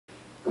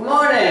Good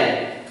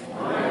morning. Good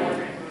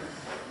morning.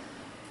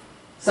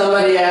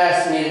 Somebody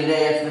asked me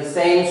today if the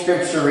same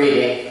scripture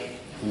reading.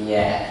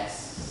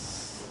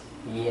 Yes.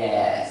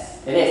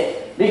 Yes, it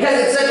is.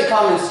 Because it's such a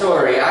common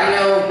story. I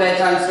know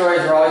bedtime stories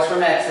are always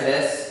from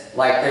Exodus,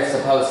 like they're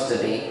supposed to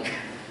be.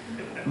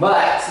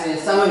 But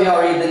some of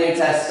y'all read the New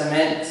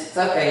Testament. It's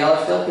okay, y'all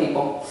are still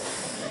people.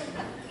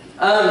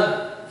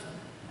 But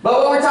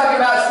what we're talking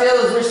about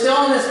still is we're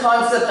still in this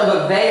concept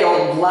of a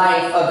veiled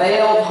life, a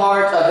veiled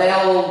heart, a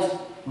veiled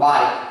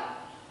body.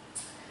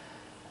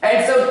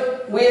 And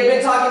so we have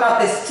been talking about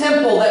this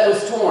temple that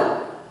was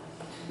torn.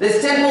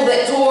 This temple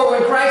that tore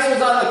when Christ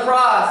was on the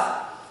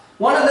cross.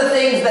 One of the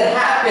things that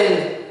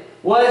happened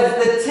was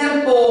the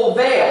temple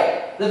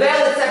veil. The veil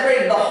that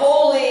separated the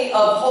Holy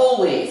of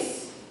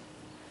Holies.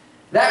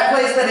 That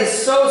place that is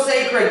so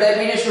sacred that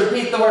we just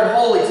repeat the word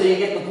holy till you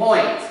get the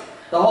point.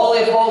 The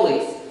Holy of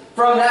Holies.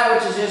 From that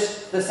which is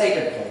just the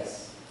sacred place.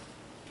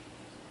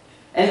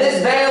 And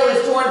this veil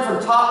is torn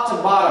from top to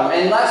bottom.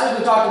 And last week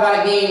we talked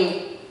about it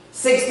being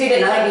 60 to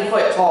 90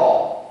 foot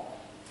tall.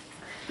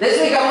 This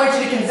week I want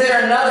you to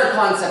consider another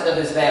concept of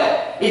this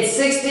veil. It's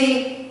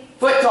 60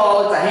 foot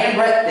tall. It's a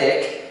handbreadth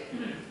thick.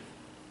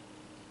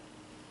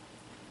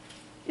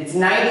 It's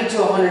 90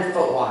 to 100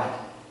 foot wide.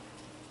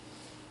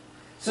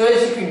 So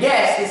as you can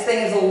guess, this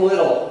thing is a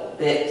little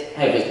bit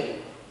heavy.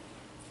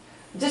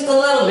 Just a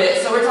little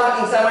bit, so we're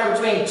talking somewhere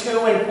between 2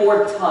 and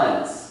 4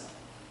 tons.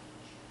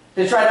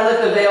 To try to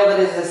lift a veil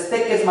that is as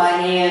thick as my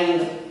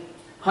hand,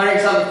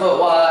 100-something foot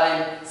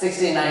wide,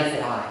 60 to 90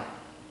 foot high.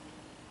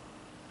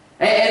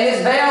 And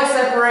this veil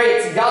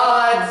separates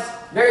God's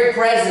very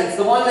presence,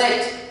 the one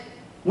that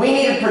we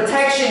needed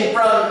protection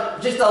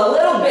from, just a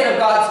little bit of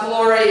God's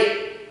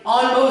glory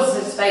on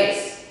Moses'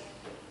 face.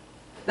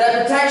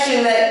 That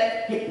protection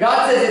that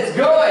God says it's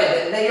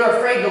good, that you're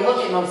afraid to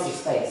look at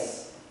Moses'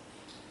 face.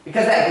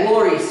 Because that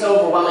glory is so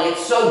overwhelming,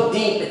 it's so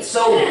deep, it's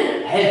so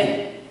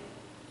heavy.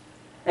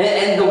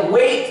 And the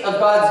weight of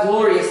God's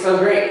glory is so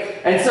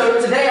great. And so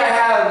today I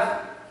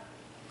have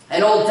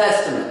an Old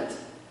Testament.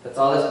 That's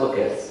all this book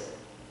is.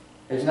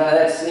 There's none of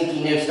that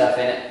sneaky new stuff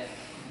in it.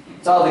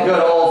 It's all the good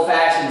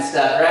old-fashioned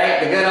stuff, right?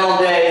 The good old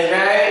days,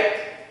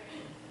 right?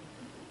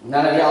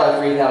 None of y'all are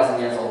 3,000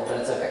 years old, but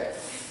it's okay.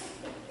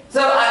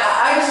 So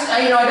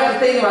I got to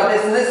thinking about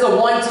this, and this is a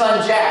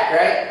 1-ton jack,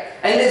 right?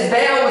 And this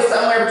veil was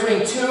somewhere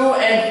between 2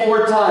 and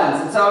 4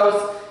 tons. And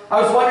so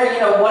I was wondering,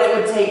 what it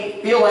would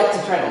feel like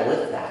to try to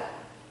lift that.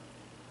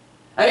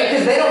 I mean,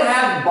 because they don't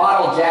have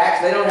bottle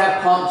jacks, they don't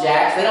have pump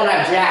jacks, they don't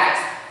have jacks.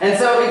 And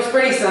so it's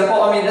pretty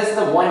simple. I mean, this is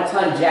a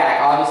 1-ton jack.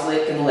 Obviously,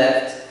 it can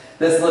lift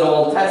this little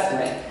Old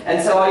Testament.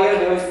 And so all you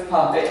gotta do is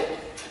pump it.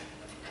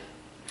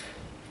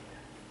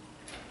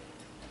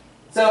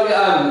 So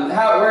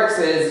how it works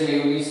is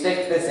you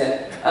stick this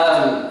in,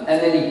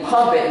 and then you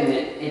pump it, and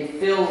it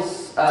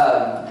fills,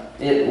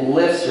 it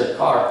lifts your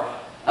car.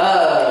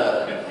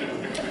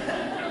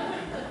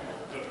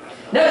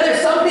 No,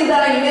 there's something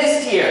that I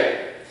missed here.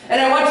 And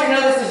I want you to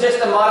know this is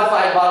just a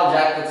modified bottle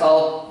jack. That's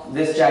all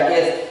this jack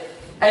is.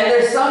 And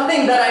there's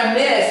something that I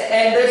missed,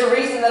 and there's a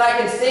reason that I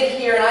can sit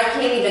here and I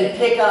can't even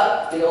pick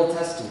up the Old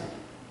Testament.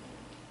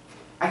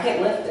 I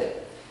can't lift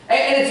it.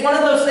 And it's one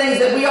of those things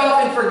that we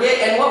often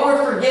forget, and what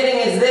we're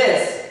forgetting is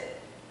this.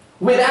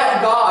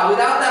 Without God,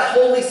 without that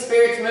Holy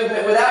Spirit's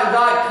movement, without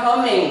God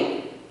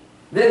coming,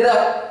 then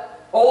the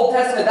Old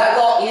Testament, that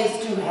law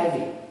is too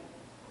heavy.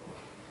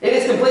 It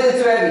is completely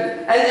too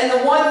heavy. And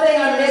the one thing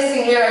I'm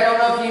missing here, I don't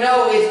know if you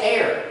know, is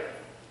air.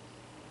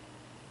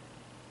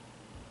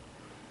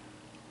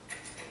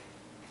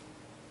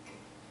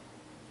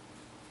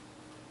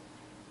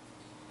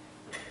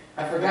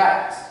 I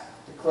forgot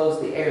to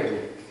close the air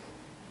leak.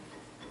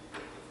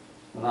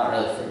 Well, not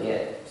really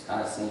forget. It's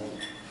kind of sneaky.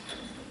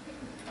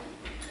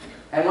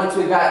 And once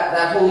we've got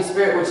that Holy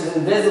Spirit, which is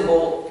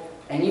invisible,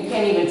 and you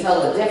can't even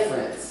tell the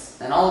difference,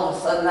 and all of a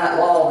sudden that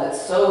law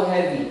that's so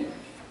heavy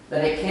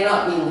that it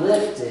cannot be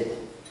lifted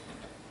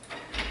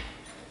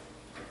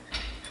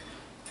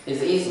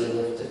is easily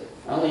lifted.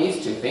 I only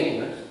use 2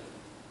 fingers.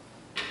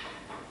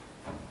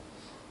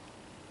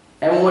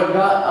 And what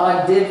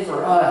God did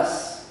for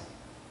us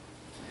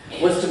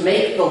was to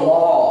make the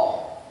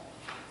law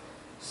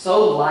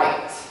so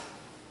light,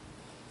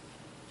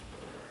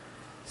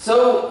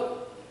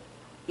 so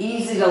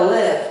easy to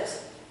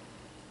lift,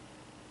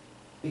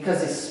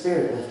 because His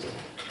Spirit lifted it.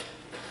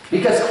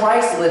 Because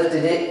Christ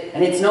lifted it,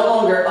 and it's no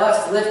longer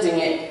us lifting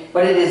it,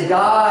 but it is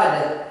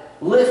God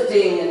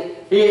lifting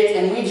it,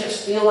 and we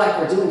just feel like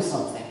we're doing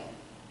something.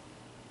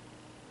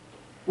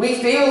 We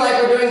feel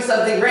like we're doing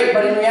something great,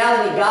 but in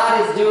reality,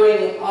 God is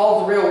doing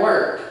all the real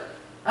work.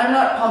 I'm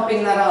not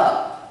pumping that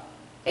up.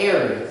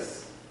 Air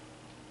is.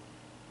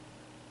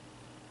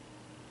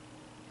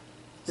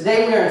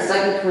 Today we are in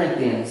 2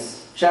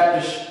 Corinthians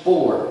chapter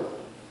 4,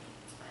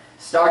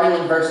 starting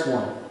in verse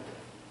 1.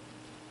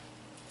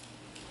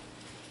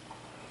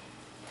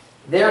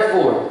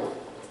 Therefore,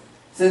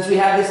 since we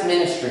have this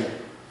ministry,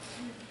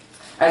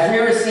 as we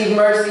receive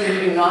mercy,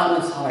 we do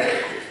not lose heart.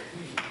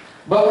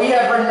 But we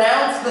have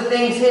renounced the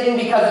things hidden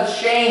because of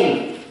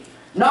shame,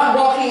 not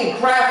walking in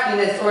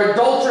craftiness or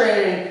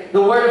adulterating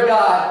the word of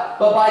God,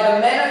 but by the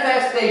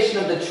manifestation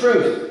of the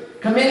truth,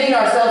 commending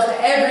ourselves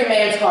to every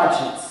man's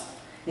conscience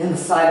in the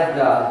sight of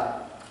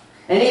God.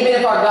 And even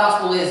if our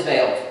gospel is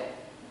veiled,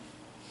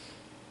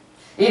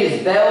 it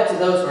is veiled to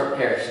those who are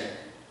perishing,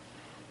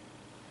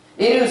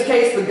 in whose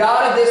case the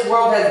God of this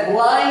world has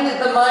blinded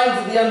the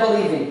minds of the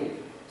unbelieving,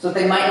 so that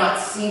they might not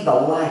see the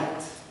light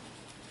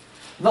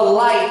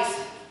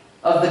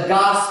of the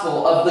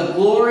gospel of the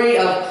glory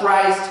of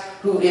Christ,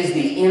 who is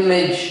the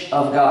image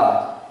of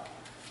God.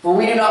 For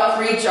we do not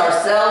preach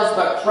ourselves,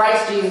 but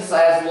Christ Jesus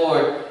as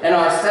Lord, and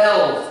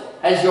ourselves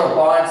as your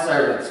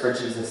bondservants for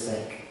Jesus'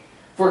 sake.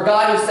 For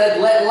God, who said,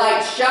 "Let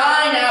light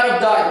shine out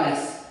of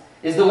darkness,"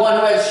 is the one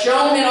who has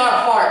shone in our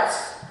hearts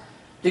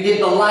to give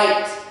the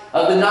light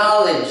of the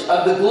knowledge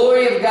of the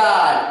glory of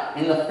God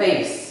in the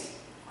face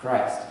of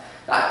Christ.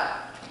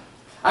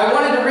 I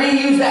wanted to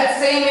reuse that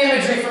same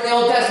imagery from the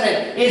Old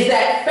Testament, is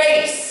that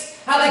face.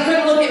 How they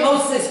couldn't look at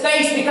Moses'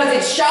 face because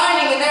it's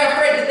shining and they're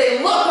afraid that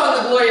they look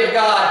on the glory of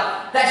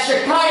God, that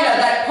Shekinah,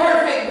 that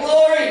perfect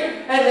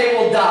glory, and they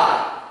will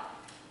die.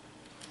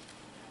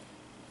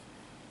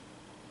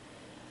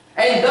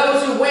 And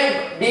those who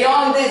went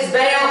beyond this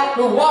veil,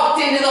 who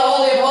walked into the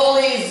Holy of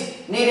Holies,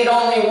 needed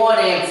only one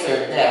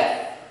answer: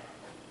 death.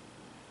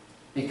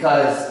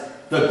 Because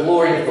the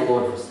glory of the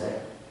Lord was there.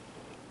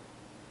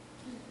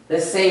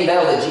 This same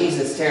veil that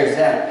Jesus tears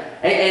down.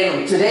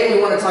 And today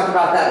we want to talk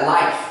about that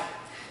life.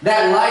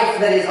 That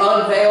life that is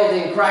unveiled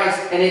in Christ,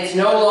 and it's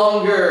no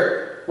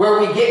longer where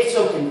we get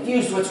so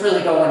confused what's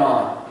really going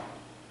on.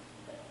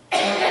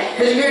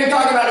 Because you hear him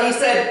talking about it, he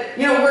said,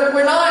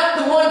 we're not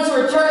the ones who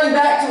are turning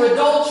back to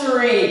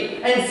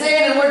adultery and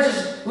sin, and we're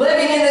just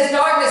living in this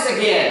darkness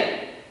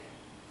again.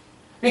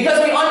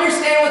 Because we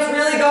understand what's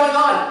really going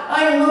on.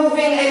 I'm moving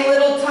a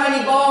little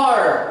tiny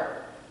bar.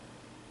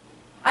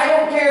 I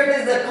don't care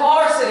if there's a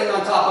car sitting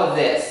on top of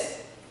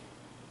this.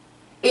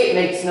 It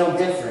makes no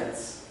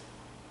difference.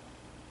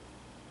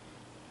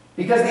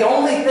 Because the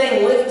only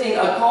thing lifting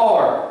a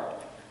car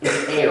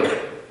is air.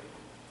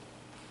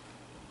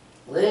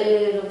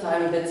 Little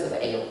tiny bits of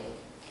air.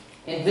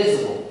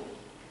 Invisible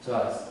to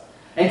us.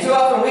 And too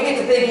often we get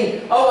to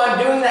thinking, oh, I'm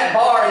doing that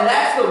bar and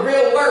that's the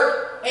real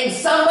work. And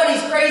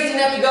somebody's crazy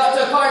enough to go out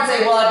to a car and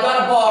say, well, I've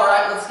got a bar,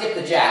 right? Let's skip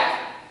the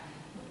jack.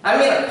 I'm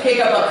going to pick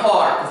up a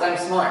car because I'm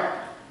smart.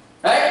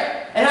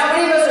 Right? And how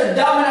many of us are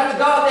dumb enough to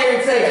go out there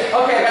and say,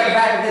 okay, I got the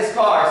back of this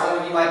car. Some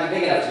of you might be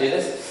big enough to do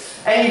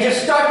this. And you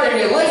just start there and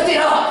you lift it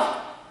up.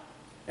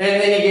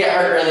 And then you get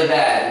hurt really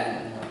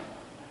bad.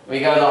 We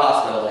go to the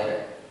hospital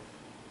later.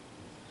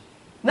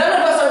 None of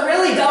us are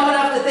really dumb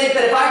enough to think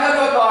that if I go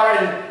to a car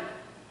and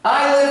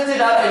I lift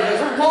it up and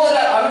just pull it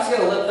up, I'm just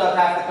going to lift up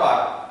half the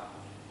car.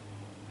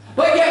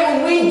 But yet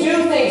when we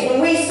do things,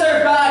 when we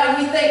serve God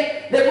and we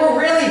think that we're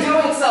really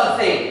doing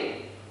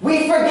something,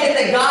 we forget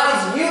that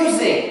God is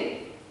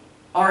using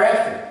our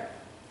effort.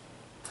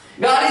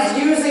 God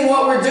is using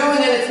what we're doing,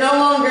 and it's no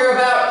longer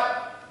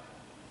about,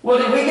 well,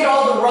 did we get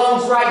all the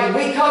wrongs right? Did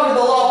we cover the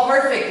law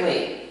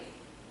perfectly?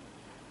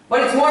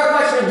 But it's more a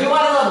question of, do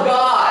I love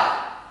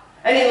God?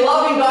 And in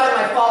loving God, am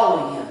I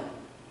following Him?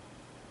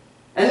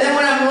 And then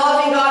when I'm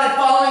loving God and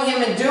following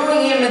Him and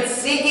doing Him and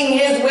seeking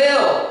His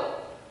will,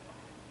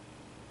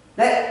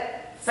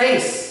 that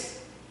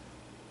face,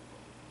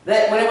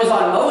 that when it was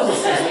on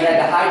Moses, we had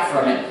to hide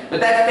from it. But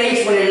that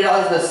face when it is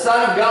the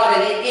Son of God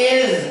and it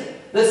is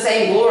the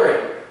same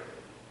glory,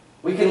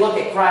 we can look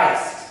at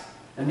Christ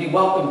and be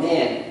welcomed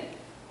in.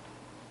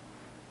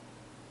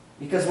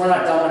 Because we're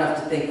not dumb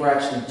enough to think we're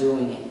actually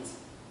doing it.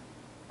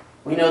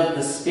 We know that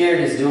the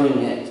Spirit is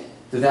doing it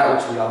through that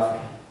which we offer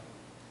Him.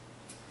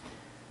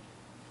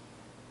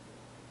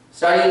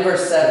 Starting in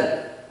verse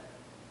 7.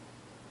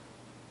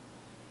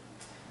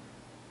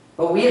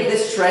 But we have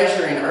this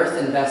treasure in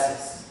earthen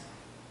vessels,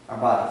 our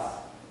bodies,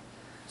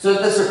 so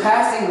that the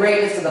surpassing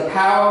greatness of the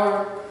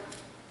power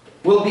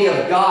will be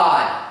of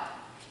God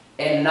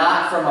and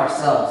not from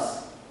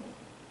ourselves.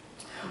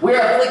 We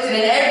are afflicted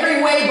in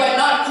every way but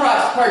not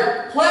crushed,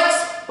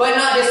 perplexed but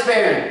not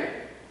despairing,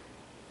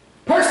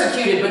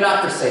 persecuted but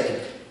not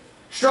forsaken,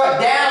 struck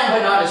down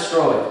but not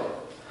destroyed,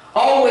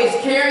 always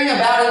carrying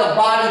about in the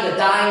body the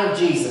dying of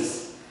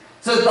Jesus,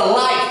 so that the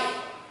life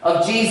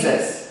of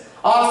Jesus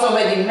also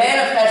may be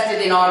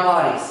manifested in our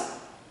bodies.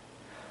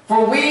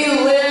 For we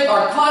who live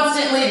are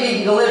constantly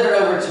being delivered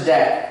over to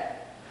death,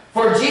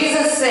 for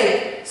Jesus'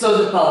 sake,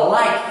 so that the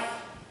life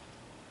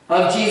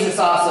of Jesus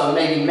also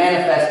may be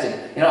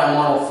manifested in our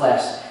mortal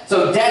flesh.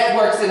 So death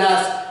works in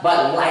us,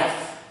 but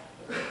life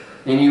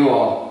in you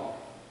all.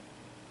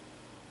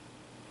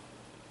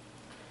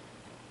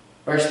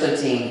 Verse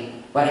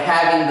 13, but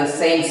having the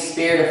same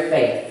spirit of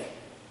faith,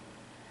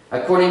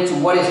 according to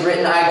what is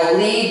written, I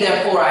believe,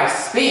 therefore I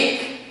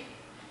speak.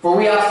 For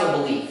we also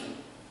believe.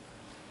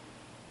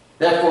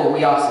 Therefore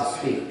we also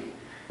speak.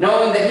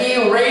 Knowing that He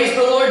who raised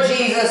the Lord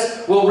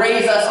Jesus will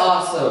raise us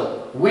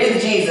also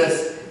with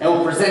Jesus and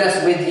will present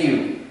us with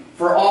you.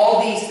 For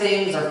all these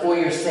things are for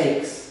your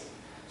sakes,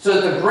 so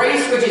that the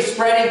grace which is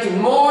spreading to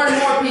more and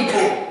more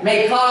people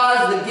may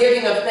cause the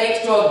giving of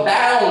thanks to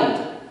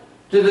abound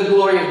to the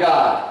glory of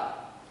God.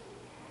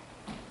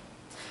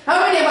 How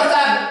many of us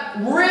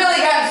have really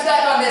gotten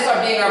stuck on this,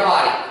 our being our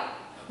body?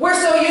 We're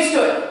so used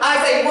to it.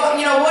 I say, well,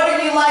 what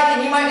are you like?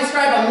 And you might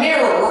describe a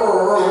mirror.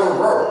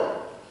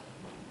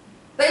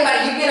 Think about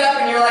it. You get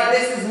up and you're like,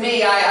 this is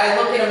me. I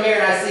look in a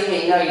mirror and I see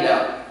me. No, you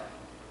don't.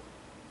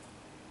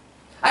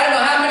 I don't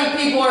know how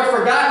many people are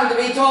forgotten to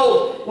be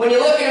told, when you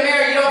look in a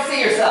mirror, you don't see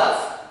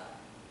yourself.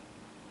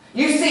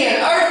 You see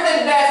an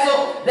earthen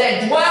vessel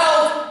that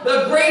dwells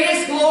the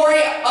greatest glory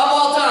of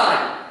all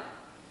time.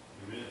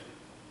 Amen.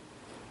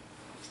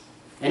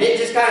 And it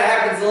just kind of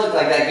happens to look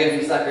like that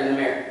goofy sucker in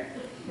the mirror.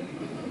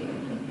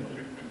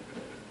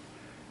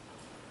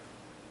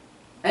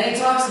 And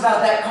he talks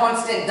about that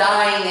constant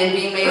dying and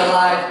being made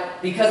alive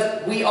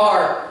because we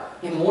are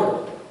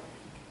immortal.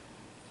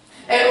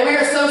 And we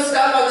are so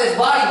stuck on this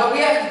body, but we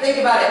have to think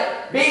about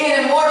it. Being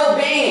an immortal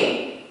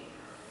being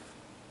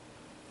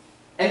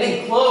and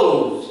being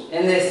clothed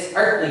in this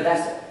earthly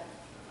vessel.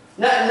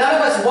 None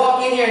of us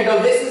walk in here and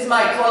go, this is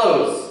my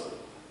clothes.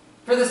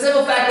 For the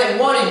simple fact that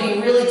one, it'd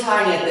be really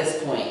tiny at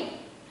this point.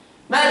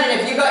 Imagine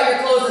if you got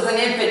your clothes as an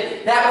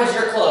infant, that was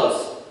your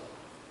clothes.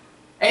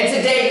 And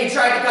today you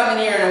tried to come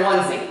in here in a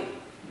onesie.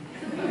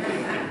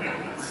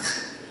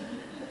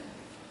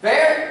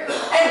 Fair?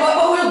 But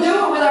we'll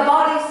do it with our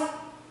bodies.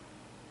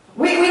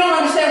 We don't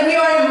understand. We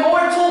are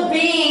immortal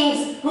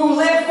beings who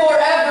live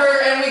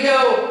forever, and we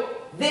go,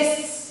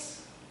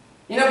 this,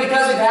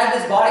 because we've had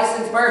this body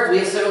since birth, we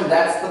assume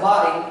that's the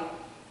body.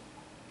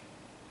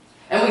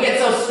 And we get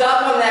so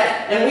stuck on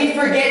that, and we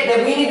forget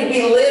that we need to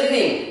be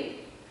living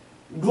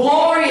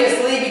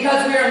gloriously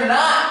because we are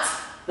not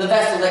the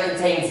vessel that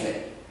contains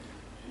it.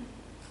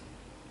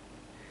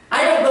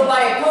 I don't go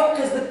buy a Coke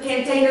because the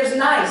container's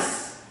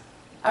nice.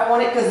 I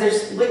want it because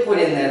there's liquid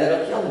in there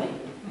that'll kill me.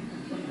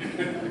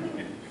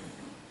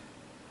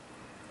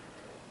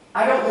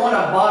 I don't want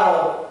a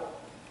bottle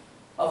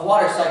of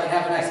water so I can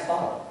have a nice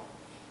bottle.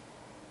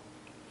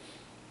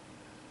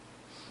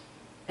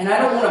 And I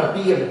don't want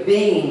to be a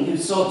being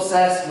who's so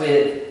obsessed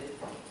with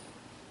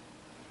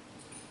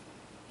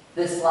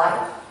this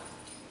life,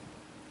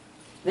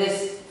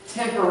 this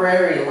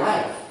temporary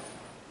life,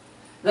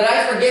 that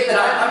I forget that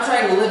I'm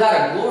trying to live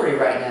out a glory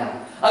right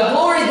now. A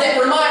glory that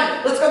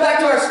let's go back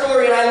to our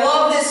story, and I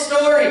love this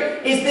story,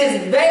 is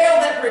this veil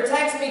that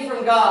protects me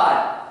from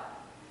God.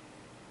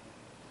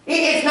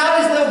 It's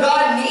not as though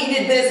God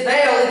needed this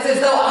veil. It's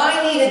as though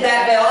I needed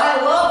that veil.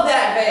 I love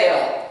that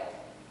veil.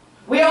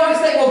 We always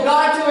think, well,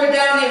 God tore it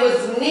down. It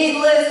was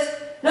needless.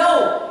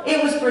 No,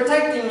 it was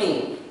protecting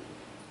me.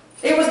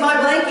 It was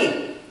my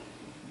blanket.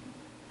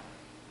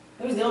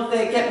 It was the only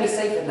thing that kept me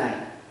safe at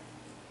night.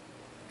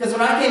 Because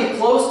when I came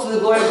close to the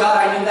glory of God,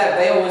 I knew that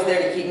veil was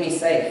there to keep me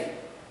safe.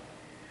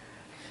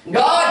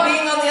 God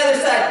being on the other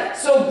side,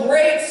 so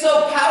great,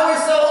 so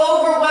powerful,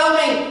 so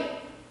overwhelming.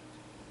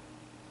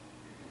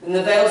 And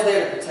the veil's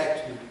there to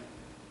protect me.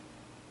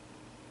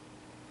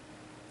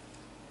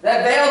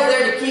 That veil's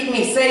there to keep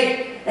me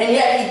safe, and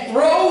yet He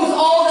throws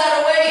all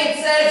that away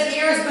and says,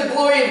 here's the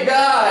glory of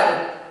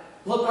God.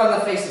 Look on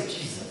the face of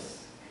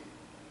Jesus.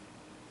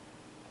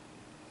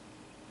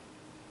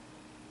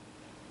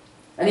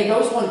 And He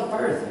goes one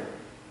further.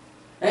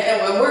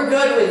 And we're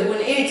good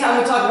with, anytime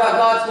we talk about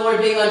God's glory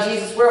being on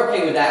Jesus, we're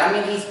okay with that. I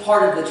mean, He's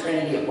part of the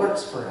Trinity. It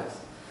works for us.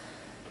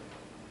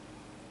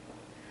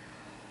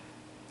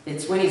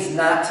 It's when He's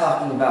not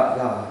talking about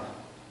God.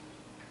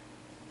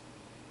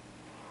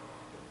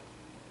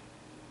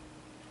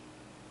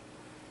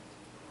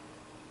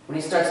 When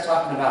He starts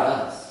talking about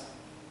us.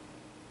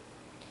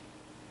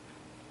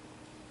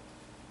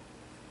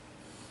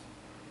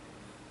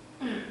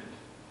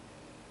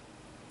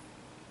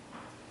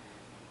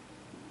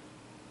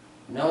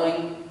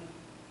 Knowing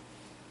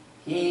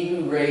He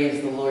who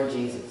raised the Lord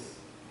Jesus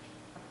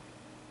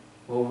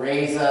will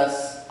raise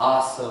us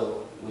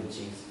also with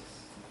Jesus.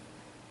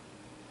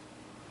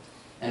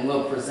 And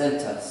will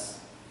present us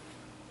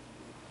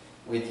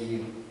with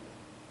you.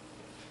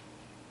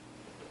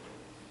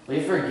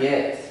 We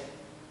forget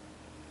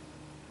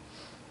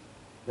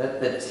that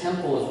the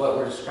temple is what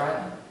we're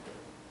describing.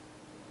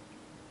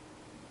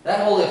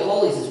 That Holy of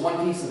Holies is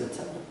one piece of the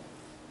temple.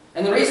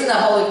 And the reason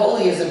that Holy of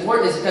Holies is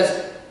important is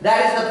because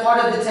that is the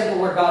part of the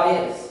temple where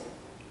God is.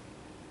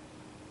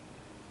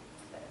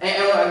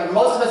 And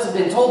most of us have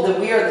been told that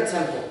we are the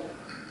temple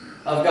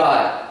of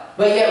God.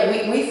 But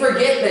yet we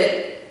forget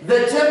that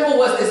the temple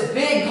was this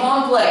big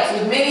complex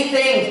with many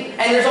things,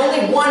 and there's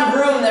only one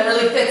room that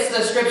really fits the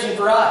description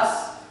for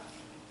us.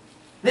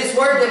 This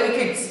word that we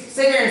could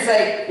sit here and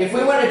say, if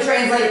we wanted to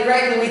translate it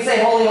correctly, we'd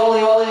say holy, holy,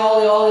 holy,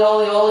 holy, holy,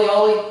 holy, holy,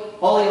 holy,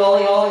 holy,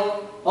 holy, holy,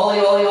 holy,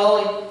 holy, holy,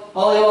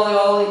 holy, holy,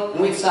 holy,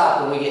 and we'd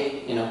stop when we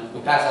get,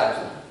 we pass out or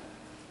something.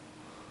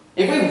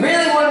 If we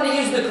really wanted to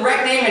use the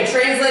correct name and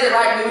translate it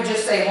right, we would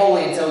just say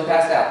holy until we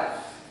passed out.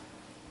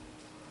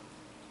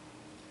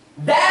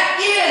 That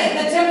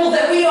is the temple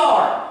that we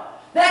are.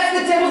 That's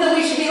the temple that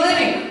we should be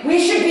living. We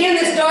should be in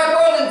this dark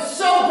world and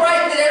so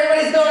bright that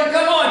everybody's going,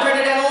 come on, turn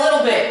it down a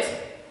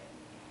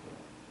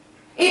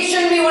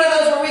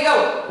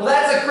well,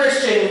 that's a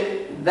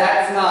Christian.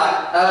 That's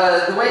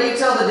not. The way you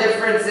tell the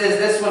difference is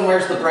this one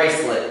wears the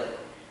bracelet.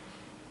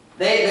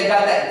 They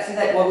got that, see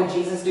that what would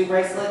Jesus do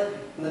bracelet?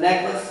 The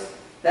necklace?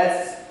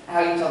 That's how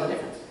you tell the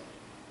difference.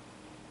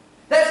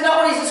 That's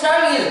not what he's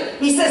describing either.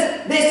 He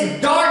says,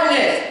 this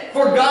darkness,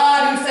 for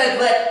God who said,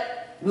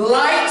 let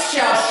light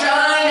shall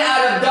shine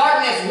out of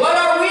darkness. What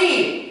are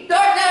we?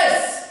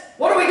 Darkness!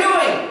 What are we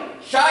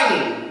doing?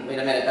 Shining. Wait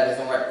a minute, that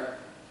doesn't work.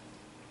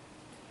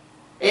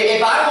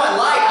 If I want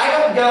light, I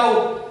don't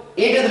go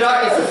into the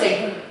darkness and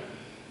say,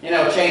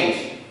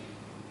 change.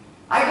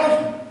 I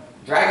go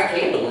drag a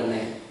candle in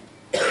there.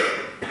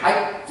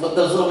 I flip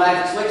those little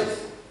magic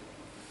switches.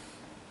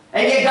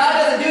 And yet God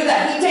doesn't do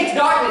that. He takes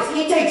darkness.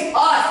 He takes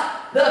us,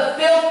 the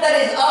filth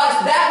that is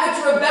us, that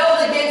which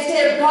rebelled against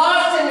Him,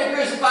 caused Him to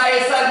crucify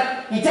His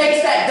Son. He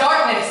takes that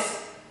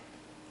darkness.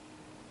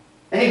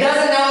 And He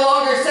doesn't no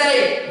longer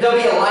say,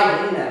 there'll be a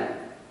light in them.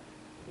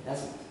 He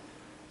doesn't.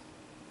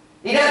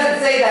 He doesn't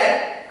say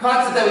that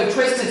concept that we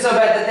twisted so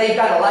bad that they've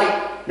got a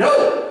light.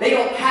 No, they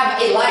don't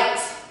have a light.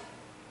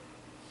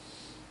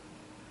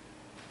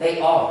 They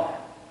are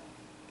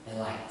a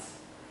light.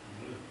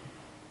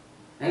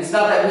 And it's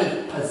not that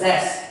we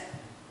possess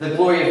the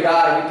glory of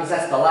God or we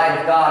possess the light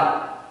of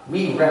God.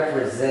 We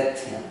represent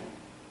Him.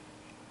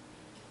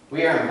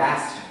 We are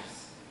ambassadors.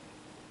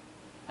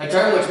 A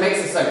term which makes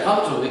us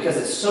uncomfortable because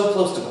it's so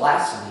close to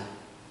blasphemy.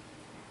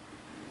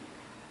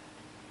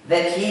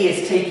 That He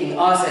is taking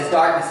us as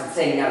darkness and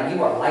saying, now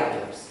you are light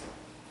bearers.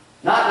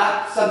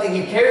 Not something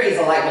you carry as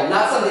a light bulb,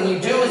 not something you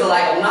do as a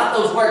light bulb, not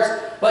those works,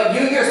 but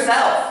you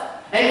yourself.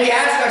 And we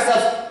ask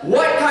ourselves,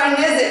 what kind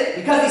is it?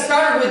 Because He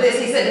started with this.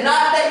 He said,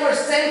 not that we're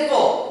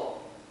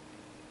sinful.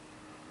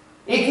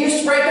 If you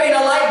spray paint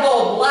a light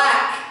bulb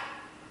black,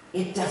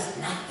 it does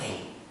nothing.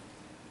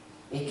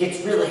 It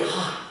gets really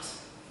hot.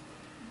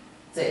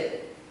 That's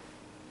it.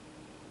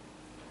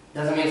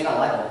 Doesn't mean it's not a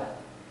light bulb.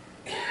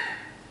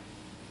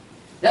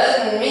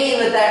 Doesn't mean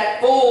that that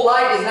full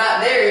light is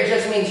not there. It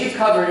just means you've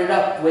covered it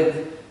up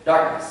with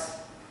darkness.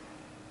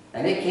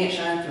 And it can't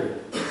shine through.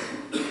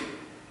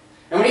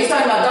 And when He's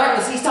talking about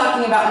darkness, He's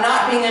talking about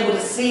not being able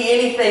to see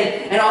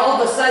anything. And all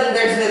of a sudden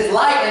there's this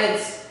light, and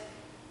it's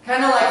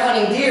kind of like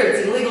hunting deer.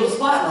 It's illegal to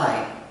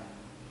spotlight.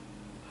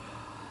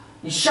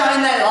 You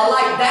shine that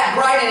light that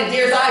bright in a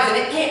deer's eyes, and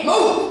it can't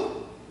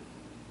move.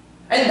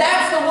 And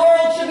that's the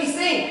world should be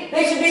seeing.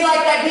 They should be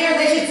like that deer.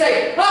 They should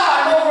say,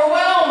 I'm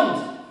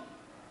overwhelmed.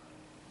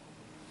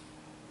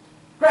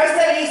 Christ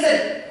said, He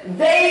said,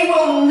 they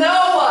will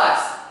know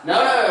us.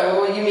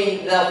 No, you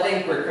mean they'll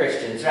think we're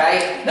Christians,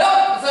 right?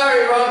 Nope,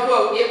 sorry, wrong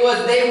quote. It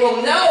was, they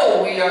will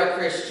know we are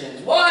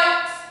Christians.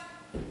 What?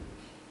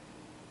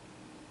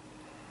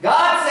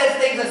 God says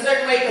things a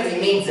certain way because He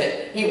means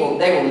it. They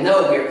will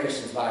know we are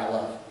Christians by our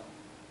love.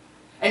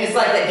 And it's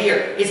like that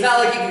deer. It's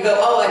not like you can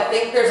go, I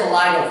think there's a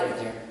light over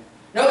there.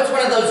 No, it's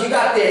one of those, you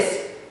got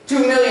this 2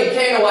 million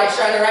candle lights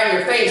shining around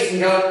your face, and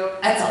you go,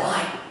 that's a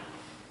light.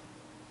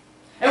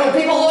 And when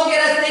people look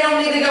at us, they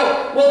don't need to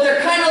go, well,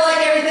 they're kind of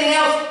like everything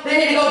else. They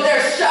need to go,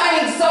 they're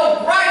shining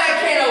so bright I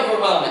can't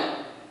overwhelm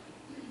it.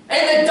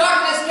 And the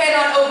darkness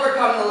cannot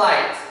overcome the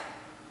light.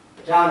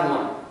 John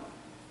 1.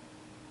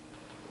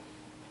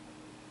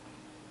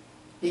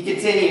 He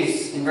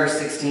continues in verse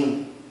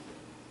 16.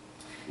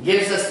 He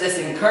gives us this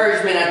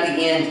encouragement at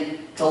the end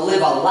to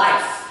live a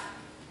life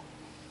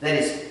that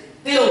is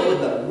filled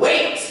with the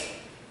weight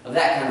of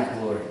that kind of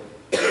glory.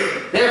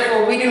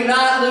 Therefore, we do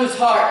not lose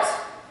heart.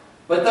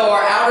 But though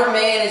our outer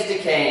man is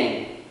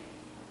decaying,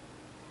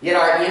 yet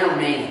our inner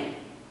man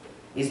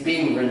is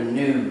being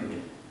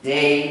renewed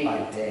day by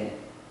day.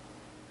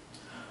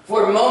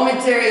 For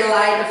momentary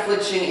light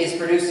affliction is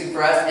producing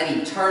for us an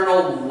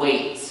eternal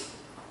weight.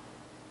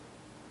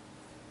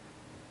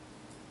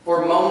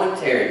 For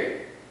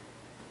momentary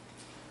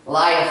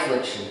light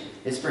affliction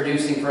is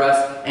producing for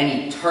us an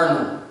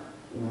eternal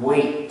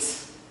weight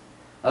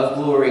of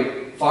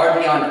glory far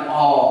beyond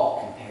all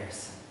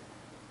comparison.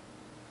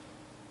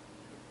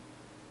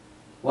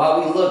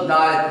 While we look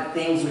not at the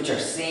things which are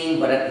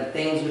seen, but at the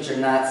things which are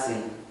not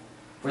seen.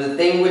 For the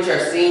things which are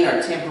seen are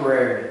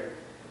temporary,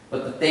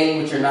 but the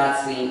things which are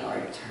not seen are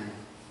eternal.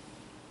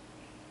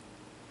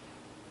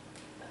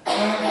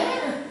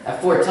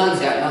 That 4 tons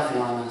got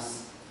nothing on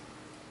us.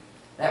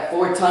 That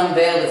 4-ton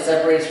veil that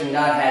separates from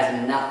God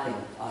has nothing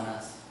on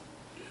us.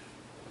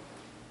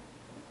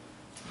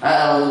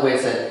 I love the way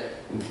it said,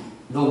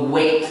 the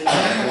weight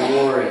of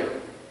glory,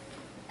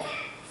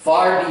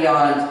 far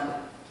beyond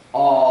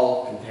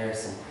all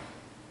comparison.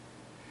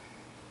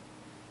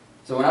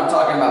 So when I'm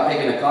talking about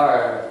picking a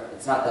car,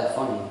 it's not that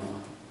funny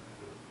anymore.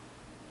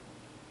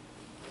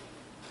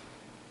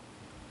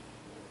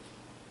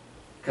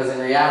 Because in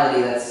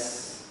reality,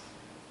 that's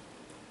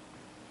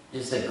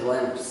just a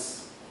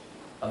glimpse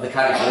of the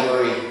kind of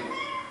glory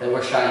that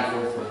we're shining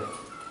forth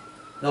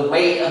with. The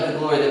weight of the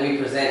glory that we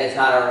present is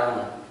not our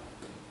own.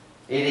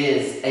 It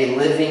is a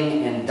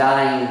living and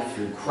dying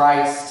through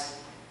Christ.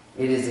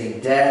 It is a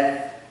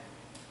death,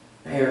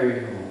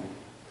 burial,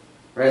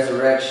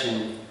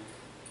 resurrection,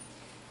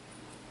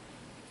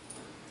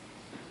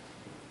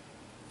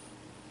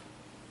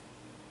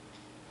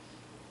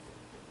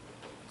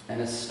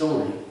 and a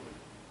story.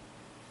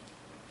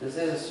 This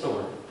is a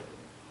story.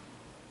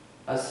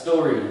 A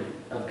story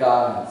of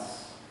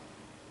God's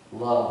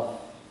love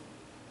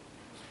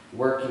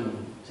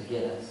working to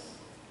get us,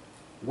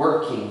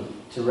 working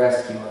to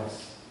rescue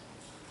us,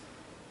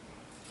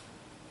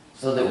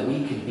 so that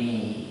we could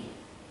be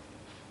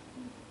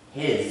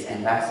His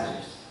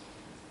ambassadors.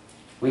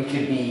 We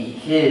could be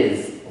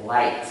His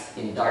light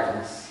in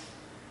darkness.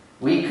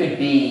 We could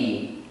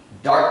be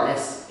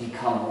darkness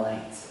become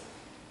light.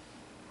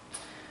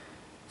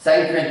 2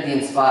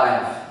 Corinthians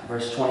 5,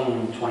 verse 20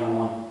 and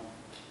 21.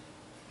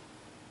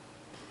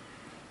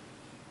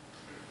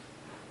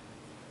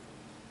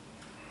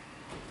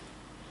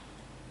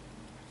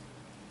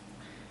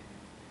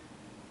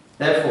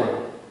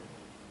 Therefore,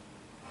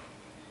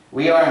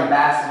 we are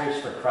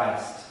ambassadors for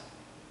Christ,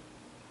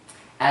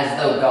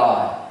 as though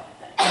God.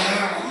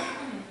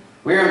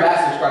 We are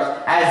ambassadors for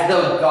Christ, as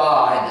though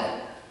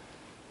God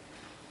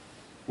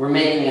were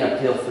making an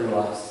appeal through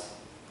us.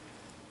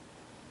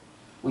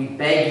 We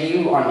beg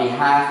you, on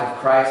behalf of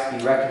Christ,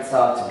 be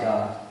reconciled to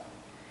God.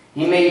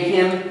 He made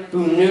Him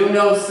who knew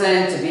no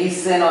sin to be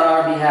sin on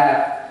our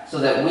behalf, so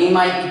that we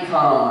might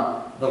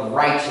become the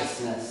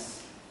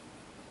righteousness.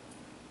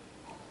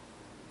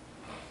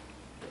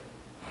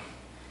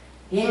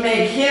 He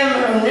made Him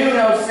who knew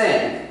no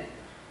sin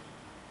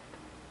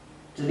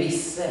to be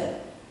sin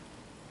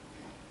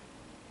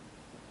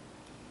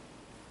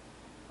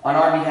on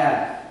our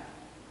behalf,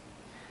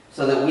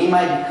 so that we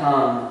might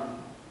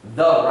become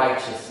the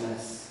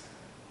righteousness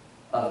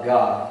of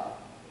God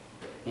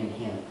in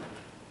Him.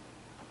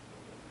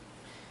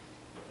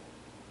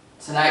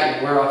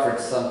 Tonight we're offered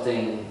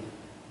something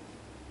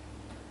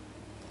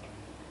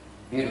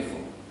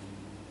beautiful.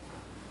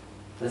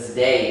 This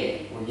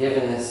day we're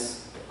given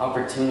this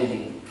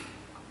opportunity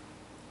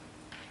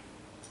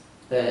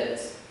that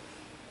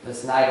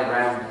this night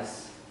around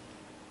us,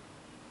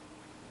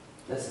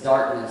 this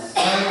darkness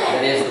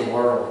that is the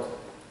world,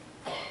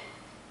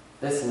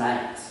 this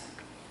night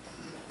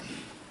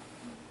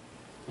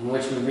in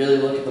which we really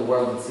look at the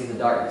world and see the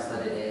darkness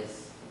that it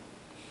is.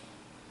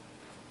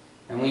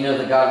 And we know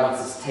that God wants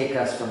us to take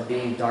us from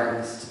being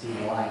darkness to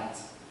being light.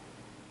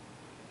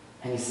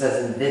 And He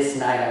says, in this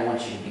night I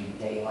want you to be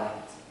daylight.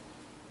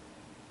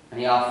 And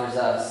He offers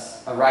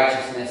us a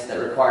righteousness that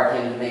required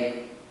Him to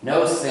make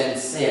no sin,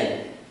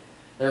 sin.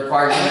 That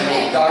required Him to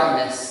make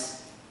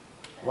darkness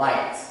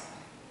light.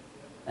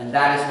 And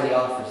that is what He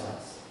offers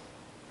us.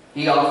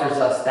 He offers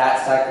us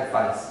that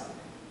sacrifice.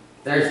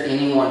 If there's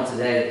anyone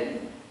today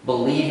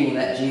believing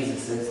that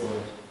Jesus is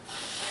Lord,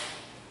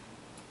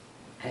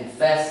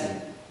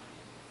 confessing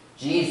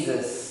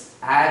Jesus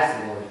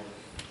as Lord,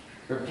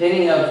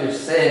 repenting of your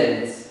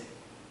sins,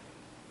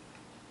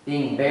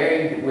 being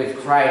buried with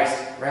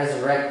Christ,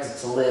 resurrected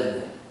to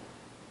live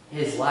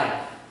His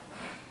life,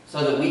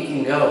 so that we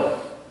can go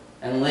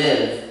and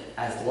live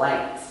as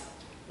light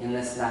in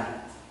this night.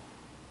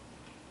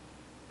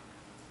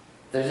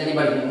 If there's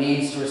anybody who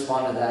needs to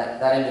respond to that,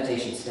 that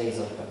invitation stays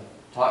open.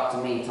 Talk to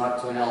me,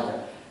 talk to an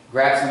elder.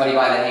 Grab somebody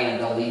by the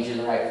hand, they'll lead you in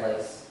the right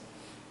place.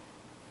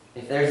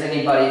 If there's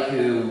anybody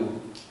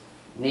who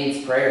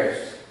needs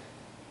prayers,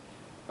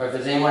 or if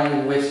there's anyone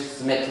who wishes to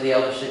submit to the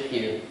eldership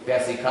here, we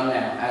ask you to come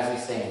now as we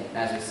stand and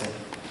as we sing.